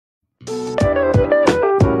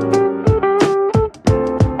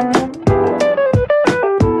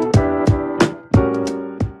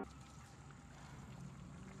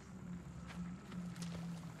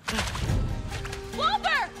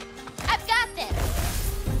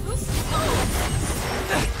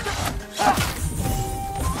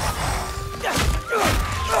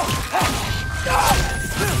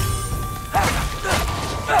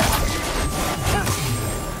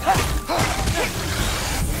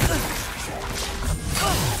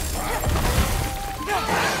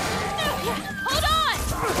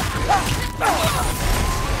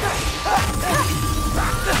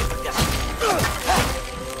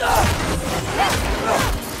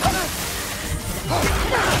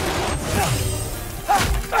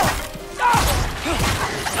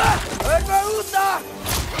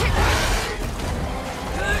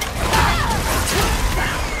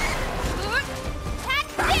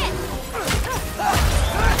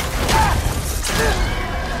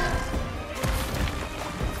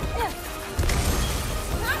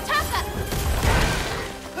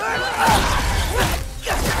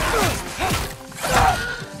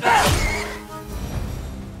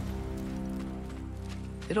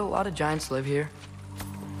Did a lot of giants live here?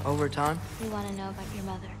 Over time? You want to know about your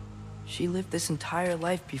mother? She lived this entire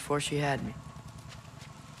life before she had me.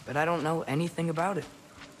 But I don't know anything about it.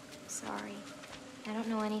 Sorry. I don't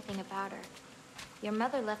know anything about her. Your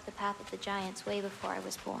mother left the path of the giants way before I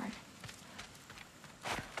was born.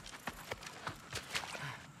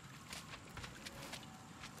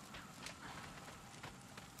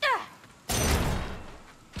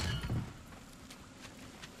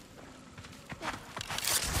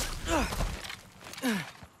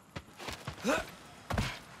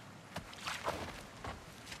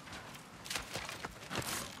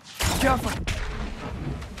 Careful!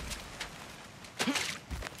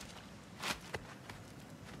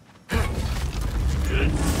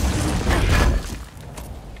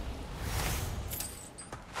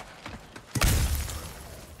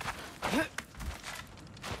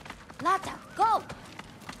 Lata, go!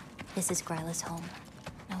 This is Gryla's home.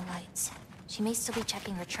 No lights. She may still be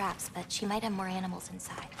checking her traps, but she might have more animals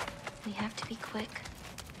inside. We have to be quick.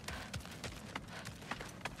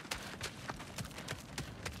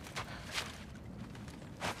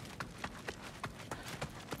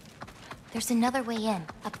 There's another way in,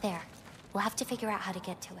 up there. We'll have to figure out how to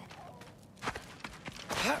get to it.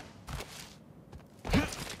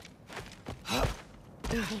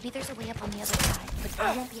 Maybe there's a way up on the other side, but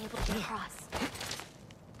I won't be able to get across.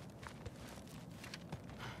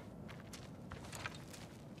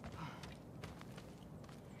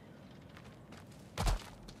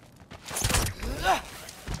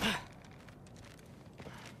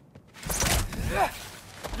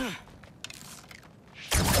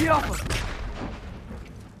 Get off him!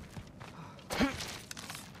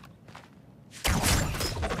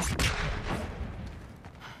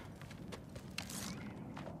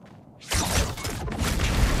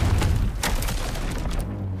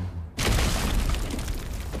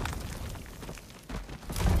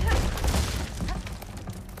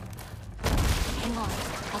 Hang on,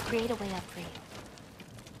 I'll create a way up for you.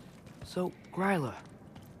 So, Gryla,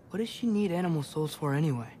 what does she need animal souls for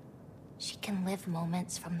anyway? She can live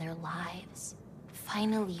moments from their lives.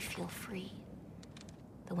 Finally feel free.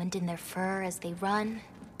 The wind in their fur as they run.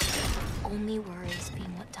 Only worries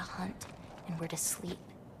being what to hunt and where to sleep.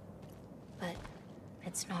 But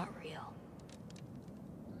it's not real.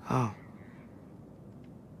 Oh.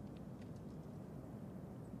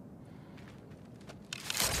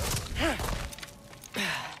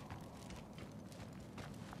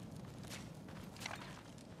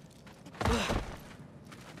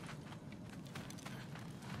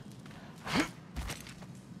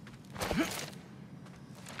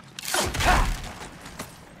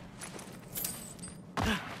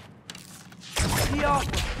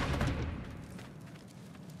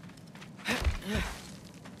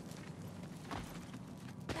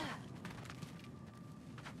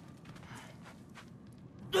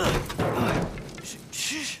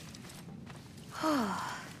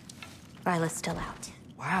 Gryla's still out.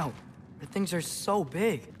 Wow, the things are so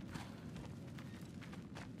big.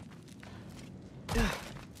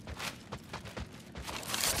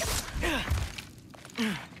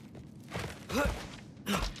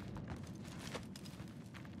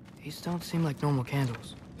 These don't seem like normal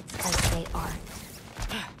candles. It's because they aren't.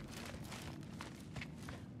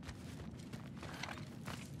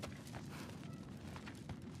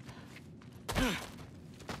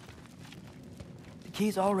 The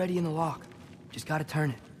key's already in the lock. Just gotta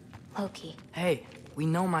turn it. Loki. Hey, we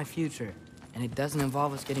know my future, and it doesn't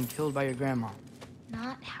involve us getting killed by your grandma.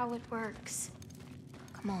 Not how it works.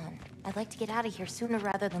 Come on. I'd like to get out of here sooner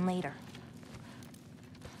rather than later.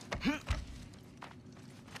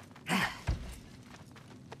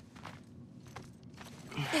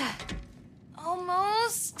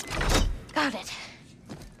 Almost. Got it.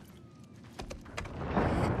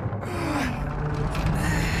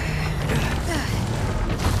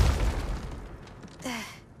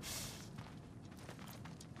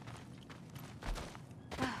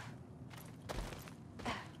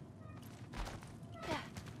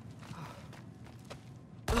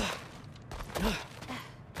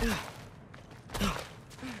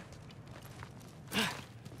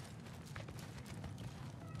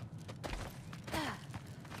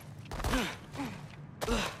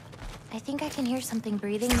 I think I can hear something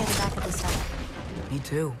breathing near the back of the cellar. Me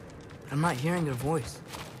too, but I'm not hearing their voice.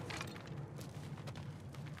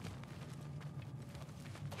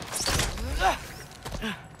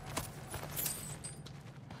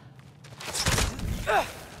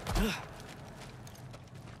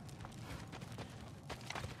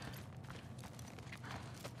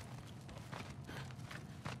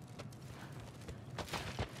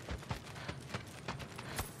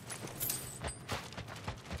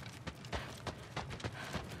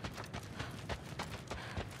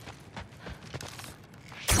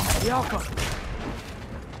 The outcome.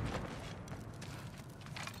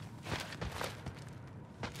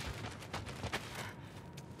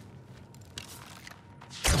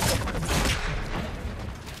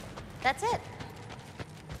 That's it.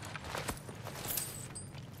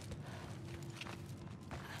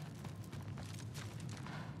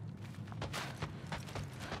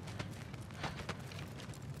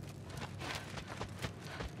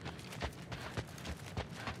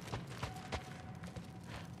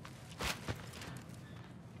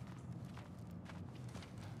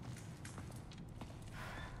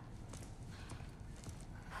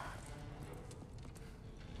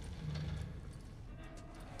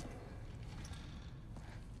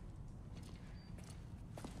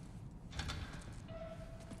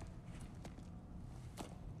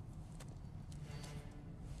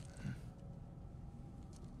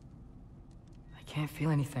 I can't feel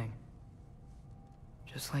anything.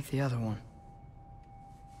 Just like the other one.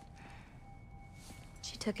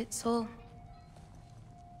 She took its soul.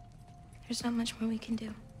 There's not much more we can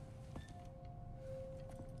do.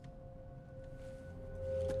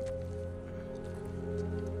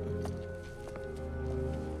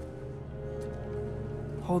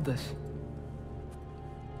 Hold this.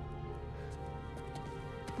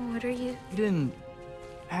 What are you? You didn't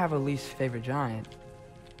have a least favorite giant,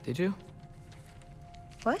 did you?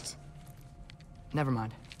 What? Never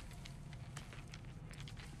mind.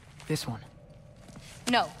 This one.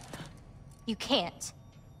 No. You can't.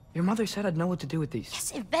 Your mother said I'd know what to do with these.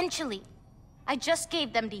 Yes, eventually. I just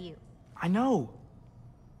gave them to you. I know.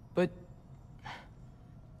 But...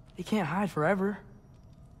 they can't hide forever.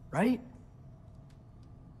 Right?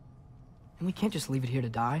 And we can't just leave it here to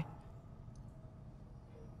die.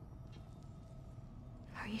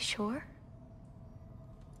 Are you sure?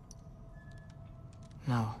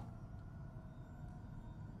 No.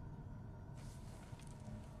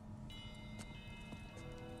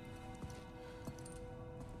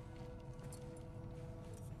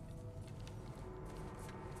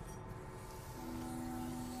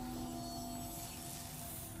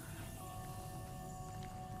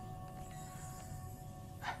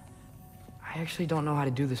 I actually don't know how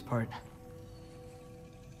to do this part.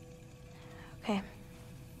 Okay.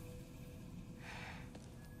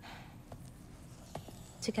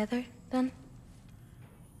 Together, then?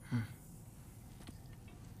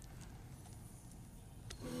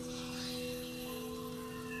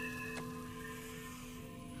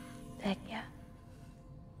 Vecchia.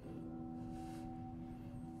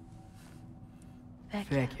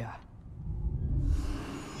 Vecchia.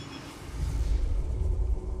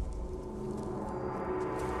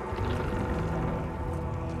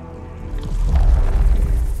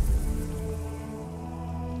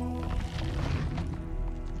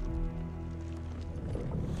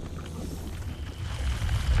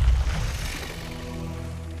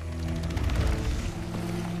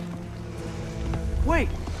 Wait!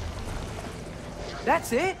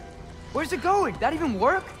 That's it? Where's it going? That even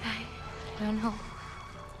work? I don't know.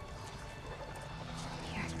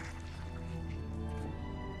 Here.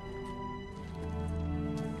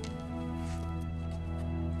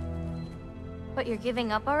 What, you're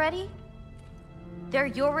giving up already? They're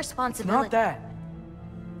your It's responsibility. not that.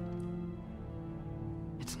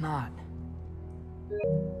 It's not.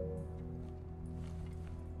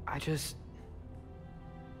 I just...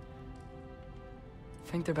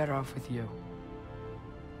 think they're better off with you.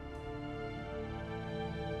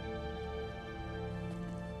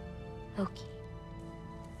 Loki.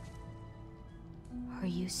 Are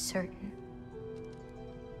you certain?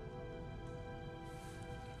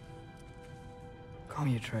 Call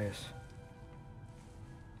me Atreus.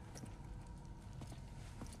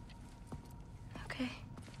 Okay.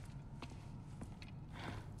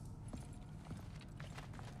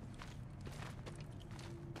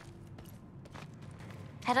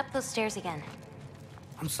 Head up those stairs again.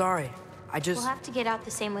 I'm sorry. I just... We'll have to get out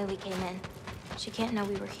the same way we came in. She can't know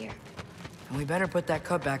we were here. And we better put that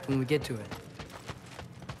cut back when we get to it.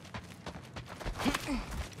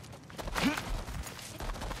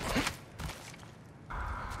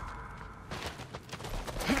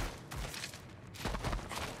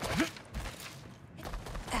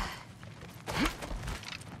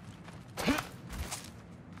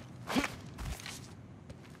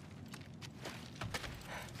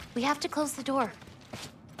 We have to close the door.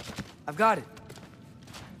 I've got it.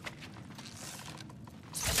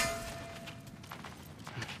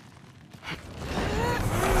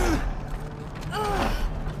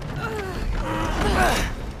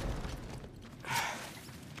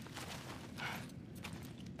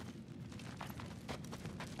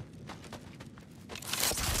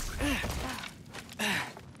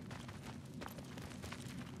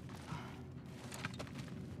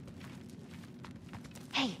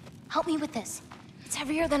 help me with this. It's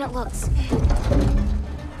heavier than it looks.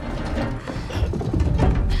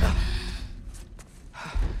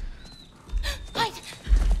 Hide!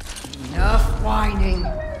 Enough whining.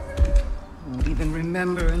 Won't even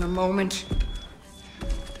remember in a moment.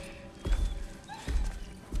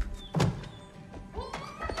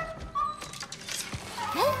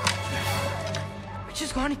 We're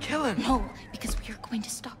just going to kill him. No, because we are going to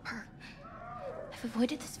stop her. I've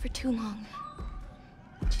avoided this for too long.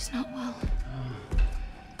 She's not well.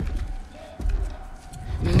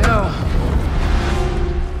 You know,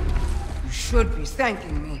 you should be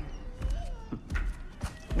thanking me.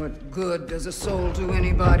 What good does a soul do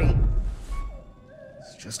anybody?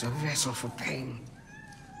 It's just a vessel for pain.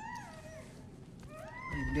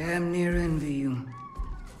 I damn near envy you.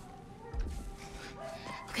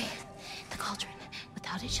 Okay, the cauldron.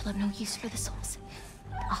 Without it, she'll have no use for the souls.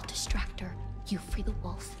 I'll distract her. You free the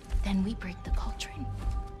wolf. Then we break the cauldron.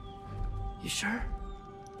 You sure?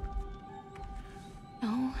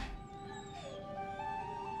 No.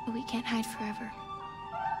 But we can't hide forever.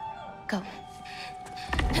 Go.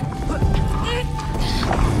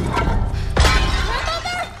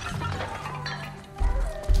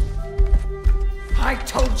 I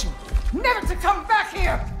told you never to come back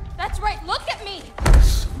here! That's right, look at me!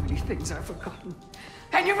 So many things I've forgotten,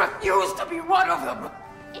 and you refuse to be one of them!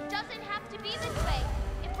 It doesn't have to be this way.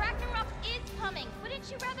 If Ragnarok is coming, wouldn't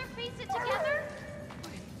you rather face it together?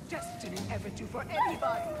 What is destiny ever do for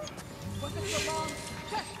anybody? Was it your mom's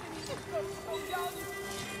destiny to grow so young?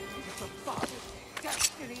 Was it your father's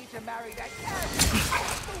destiny to marry that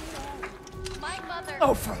My mother.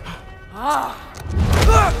 Oh, for...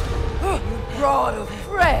 You brought of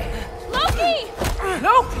prey! Loki!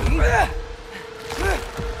 Loki?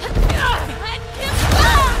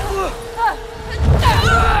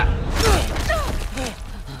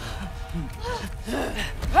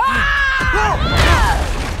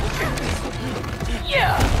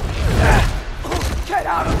 Get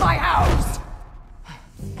out of my house!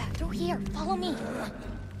 Through here, follow me.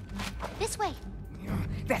 This way.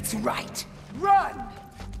 That's right. Run!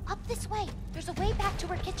 Up this way. There's a way back to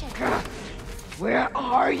her kitchen. Where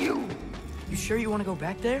are you? You sure you want to go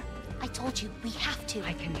back there? I told you, we have to.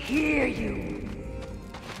 I can hear you.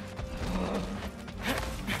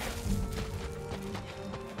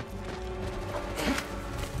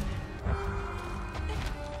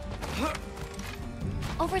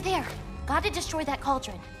 Over there. Gotta destroy that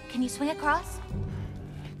cauldron. Can you swing across?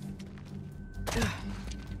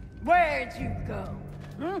 Where'd you go?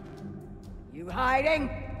 You hiding?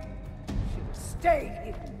 Should have stayed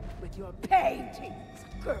hidden with your paintings,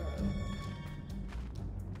 girl.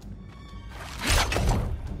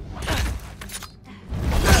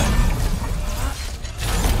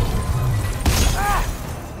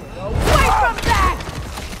 Away from that!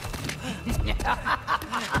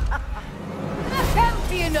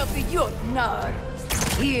 Champion of the Jotnar,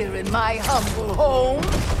 here in my humble home.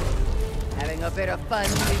 Having a bit of fun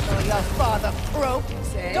before your father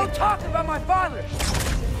croaks, eh? Don't talk about my father!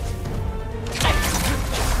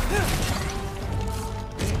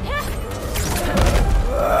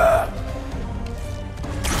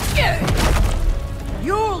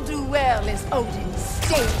 You'll do well as Odin's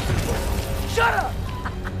stable. Shut up!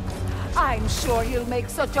 I'm sure you'll make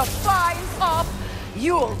such a fine pop,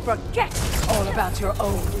 you'll forget all about your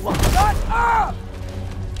old one. Shut up!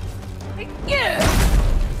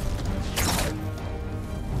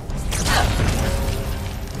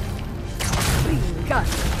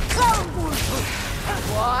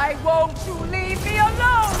 Why won't you leave me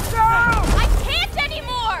alone, girl? I can't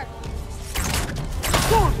anymore!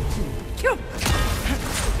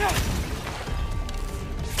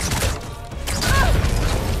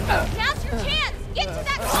 Now's your chance! Get to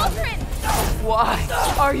that cauldron! Why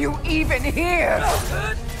are you even here?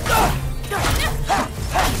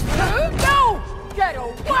 No! Get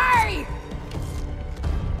away!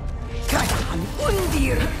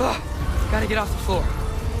 Gotta get off the floor.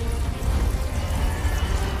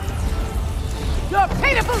 You're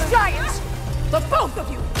pitiful giants! The both of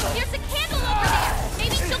you! There's a candle over there!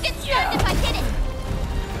 Maybe she'll get stunned if I hit it!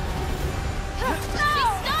 She's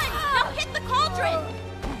stunned! Now hit the cauldron!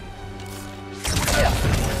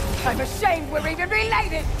 I'm ashamed we're even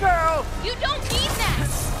related, girl! You don't mean that!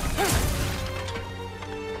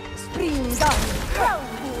 Spring down,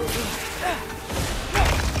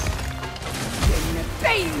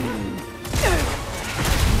 Bane!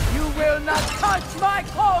 You will not touch my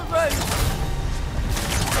cauldron!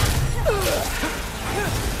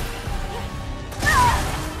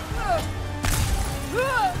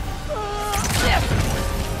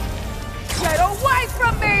 Get away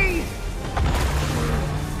from me!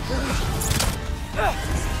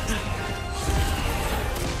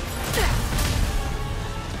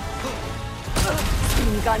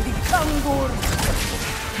 gandi kangur.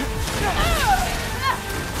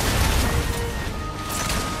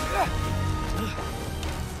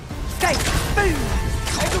 Stay! Hey,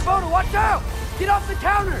 Kubota, watch out! Get off the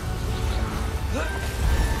counter!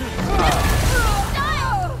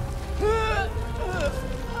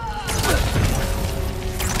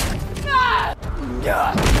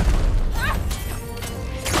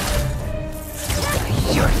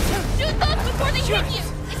 Shoot those before they hit you!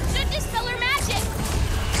 It should dispel her magic!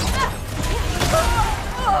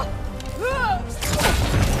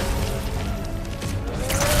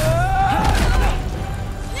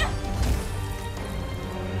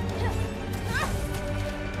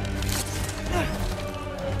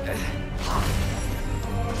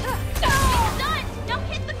 Done! Now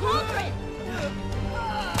hit the cauldron!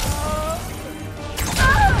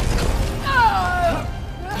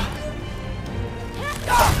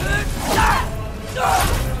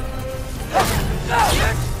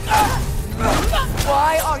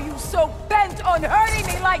 Why are you so bent on hurting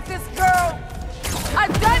me like this, girl?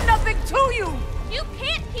 I've done nothing to you! You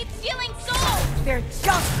can't keep stealing souls! They're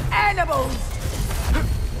just animals!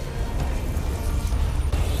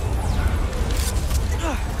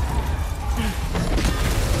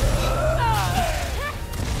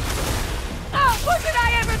 What did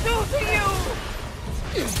I ever do to you?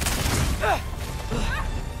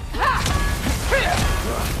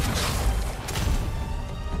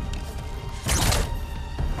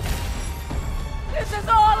 This is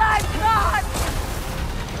all I've got!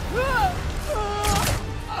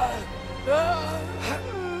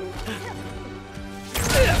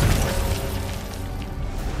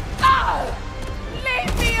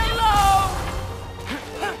 Leave me alone!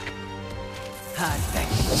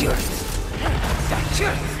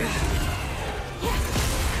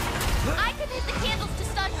 I could hit the candles to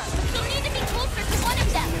stun her, but you'll need to be closer to one of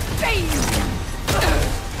them.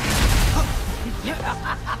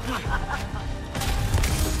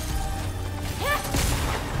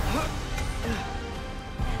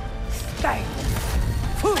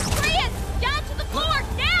 Atreus! Down to the floor,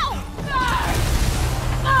 now!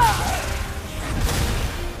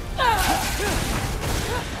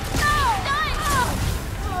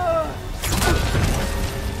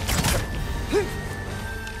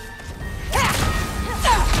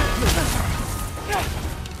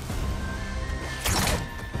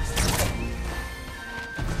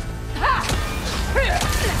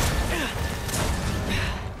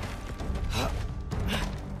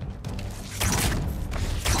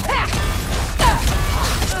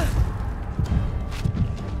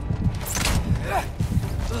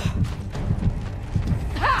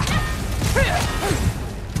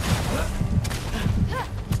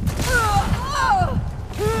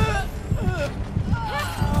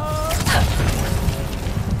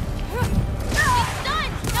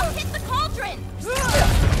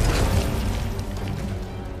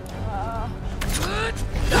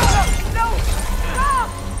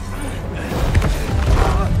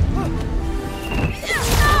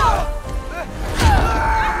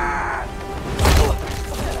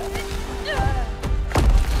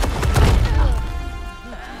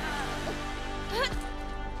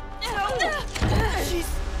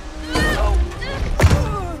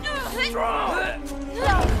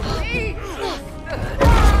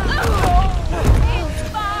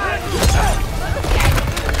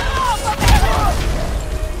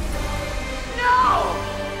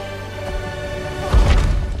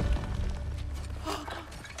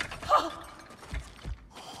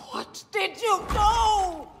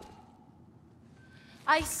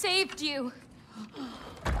 I saved you.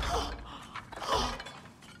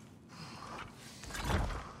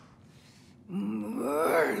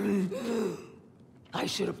 I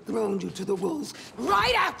should have thrown you to the wolves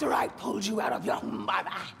right after I pulled you out of your mother.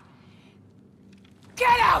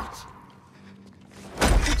 Get out!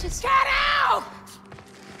 Just... Get out!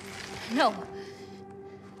 No.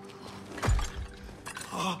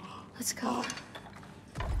 Let's go.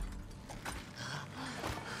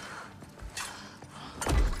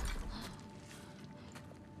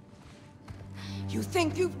 You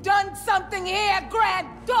think you've done something here,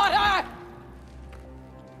 granddaughter?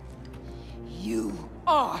 You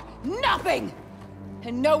are nothing!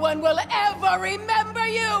 And no one will ever remember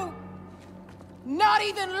you! Not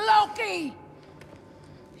even Loki!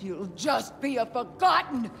 You'll just be a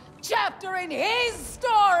forgotten chapter in his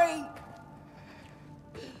story!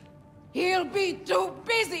 He'll be too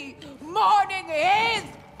busy mourning his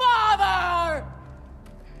father!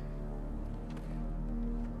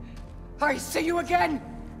 I see you again!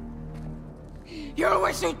 You'll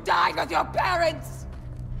wish you died with your parents!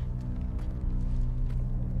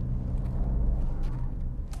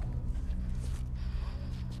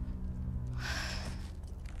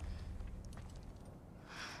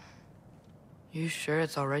 You sure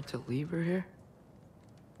it's all right to leave her here?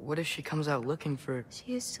 What if she comes out looking for...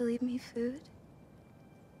 She used to leave me food.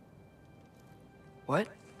 What?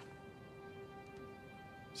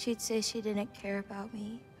 She'd say she didn't care about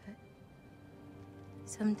me, but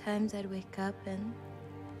sometimes I'd wake up and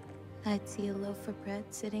I'd see a loaf of bread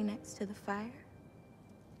sitting next to the fire.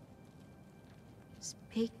 Just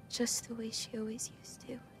baked just the way she always used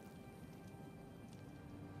to.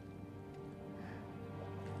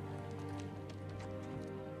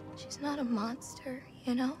 She's not a monster,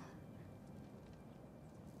 you know?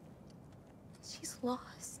 She's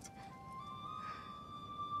lost.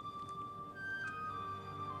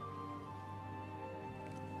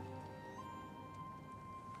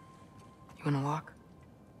 You wanna walk?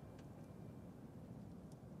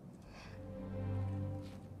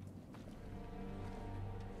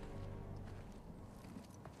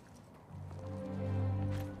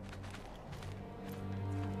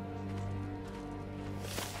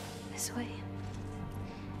 This way.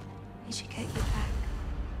 We should get you back.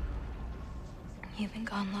 You've been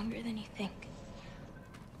gone longer than you think.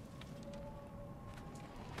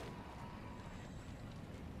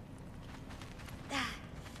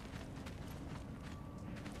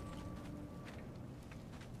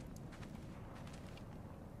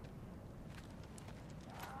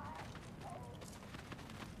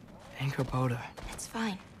 Anchor It's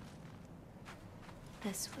fine.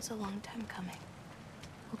 This was a long time coming.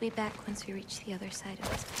 We'll be back once we reach the other side of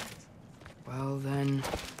this place. Well then,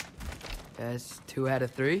 that's 2 out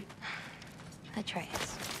of 3.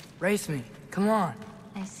 Atreus. Race me, come on.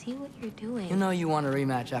 I see what you're doing. You know you want a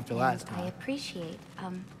rematch after last I time. appreciate,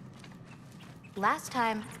 last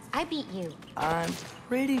time, I beat you. I'm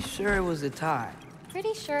pretty sure it was a tie.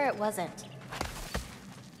 Pretty sure it wasn't.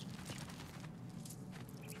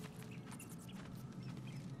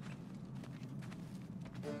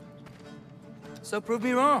 So prove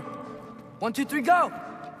me wrong. 1, 2, 3, go!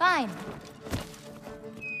 Fine.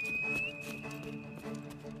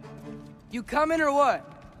 You coming or what?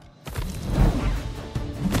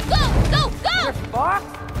 Go! Go! Go! You're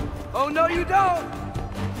fucked? Oh no you don't!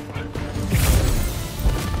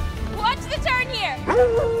 Watch the turn here!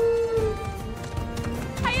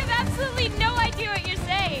 I have absolutely no idea what you're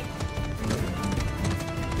saying.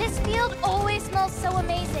 This field always smells so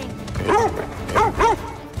amazing.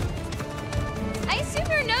 I assume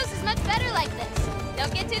your nose is much better like this.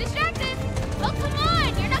 Don't get too distracted. Oh, come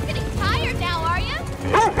on! You're not getting tired now, are you?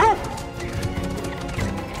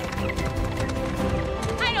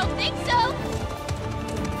 I don't think so.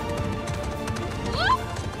 Whoop!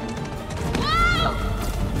 Whoa!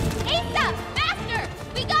 Asa! Faster!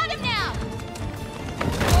 We got him now!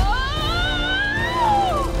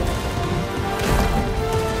 Whoa!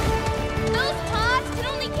 Those pods can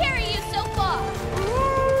only carry you so far.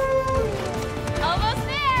 Almost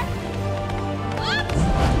there! Whoops!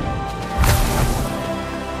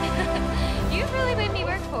 You really made me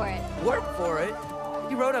work for it. Work for it?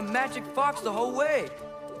 You rode a magic fox the whole way.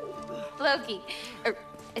 Loki.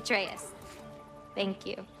 Atreus. Thank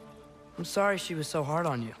you. I'm sorry she was so hard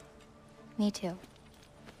on you. Me too.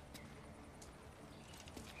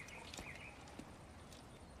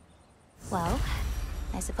 Well,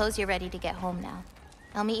 I suppose you're ready to get home now.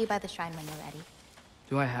 I'll meet you by the shrine when you're ready.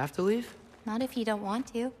 Do I have to leave? Not if you don't want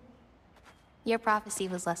to. Your prophecy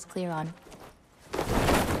was less clear on.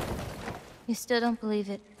 You still don't believe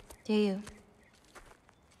it, do you?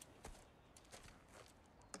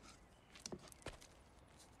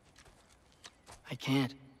 I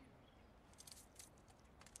can't.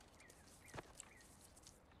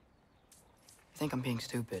 I think I'm being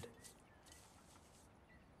stupid.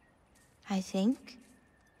 I think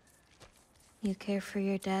you care for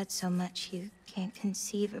your dad so much you can't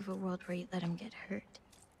conceive of a world where you let him get hurt.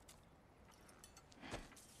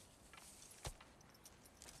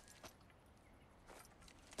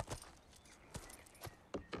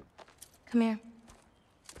 Come here.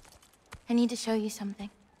 I need to show you something.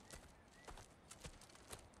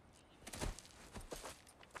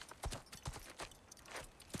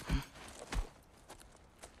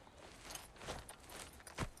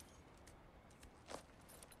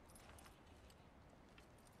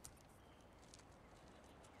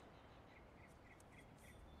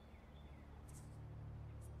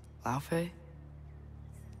 Laufey?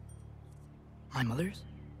 My mother's?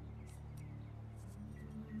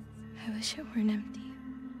 I wish it weren't empty,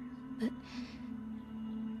 but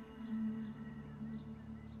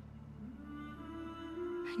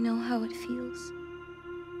I know how it feels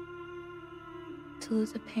to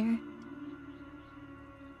lose a parent,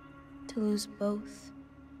 to lose both.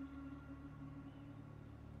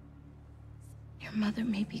 You're Your mother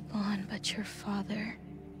may be gone, but your father...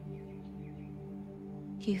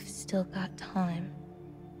 You've still got time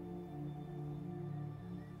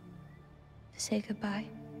to say goodbye.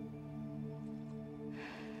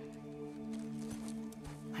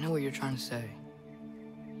 I know what you're trying to say.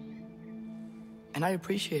 And I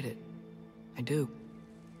appreciate it. I do.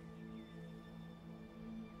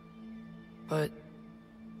 But...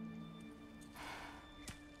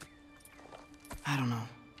 I don't know.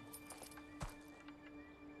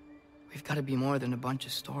 We've got to be more than a bunch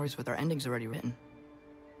of stories with our endings already written.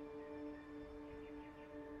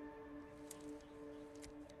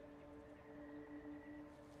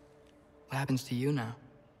 What happens to you now?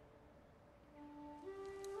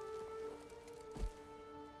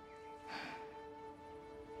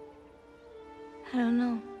 I don't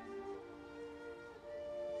know.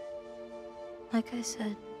 Like I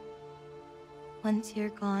said, once you're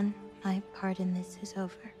gone, my part in this is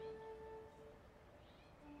over.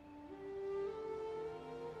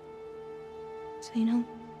 So,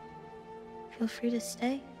 feel free to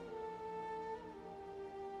stay.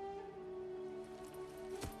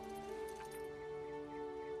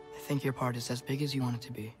 I think your part is as big as you want it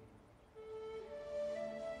to be.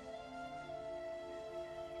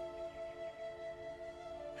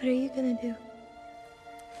 What are you gonna do?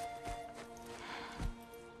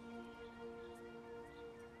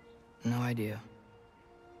 No idea.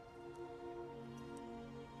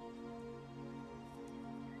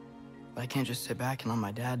 But I can't just sit back and let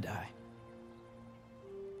my dad die.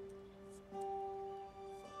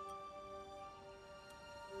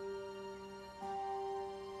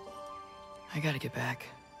 I gotta get back.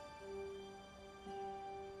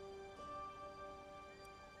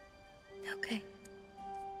 Okay.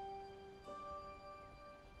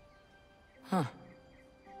 Huh.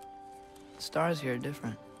 The stars here are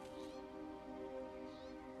different.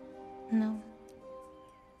 No.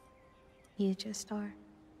 You just are.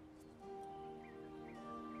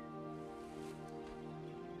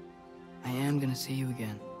 I am gonna see you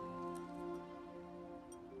again.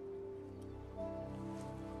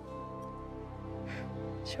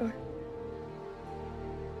 Sure.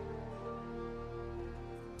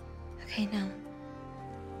 Okay, now.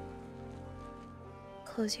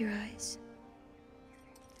 Close your eyes.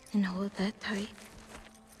 And hold that tight.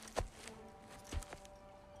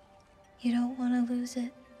 You don't want to lose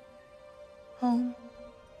it. Home.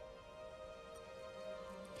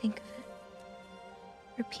 Think of it.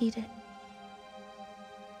 Repeat it.